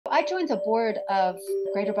I joined the board of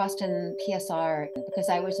Greater Boston PSR because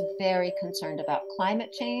I was very concerned about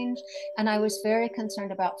climate change, and I was very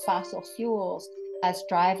concerned about fossil fuels as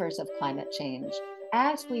drivers of climate change.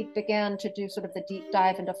 As we began to do sort of the deep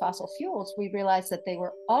dive into fossil fuels, we realized that they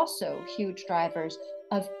were also huge drivers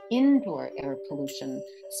of indoor air pollution,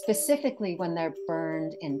 specifically when they're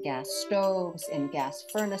burned in gas stoves, in gas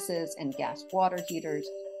furnaces, in gas water heaters.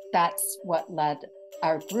 That's what led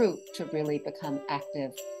our group to really become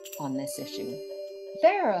active on this issue.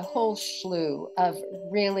 There are a whole slew of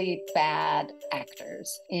really bad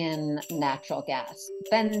actors in natural gas: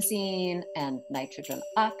 benzene and nitrogen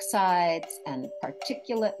oxides and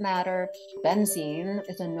particulate matter. Benzene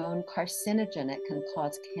is a known carcinogen. It can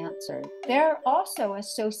cause cancer. There are also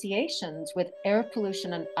associations with air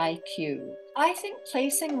pollution and IQ. I think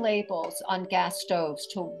placing labels on gas stoves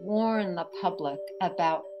to warn the public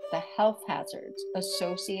about the health hazards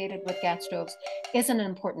associated with gas stoves is an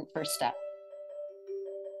important first step.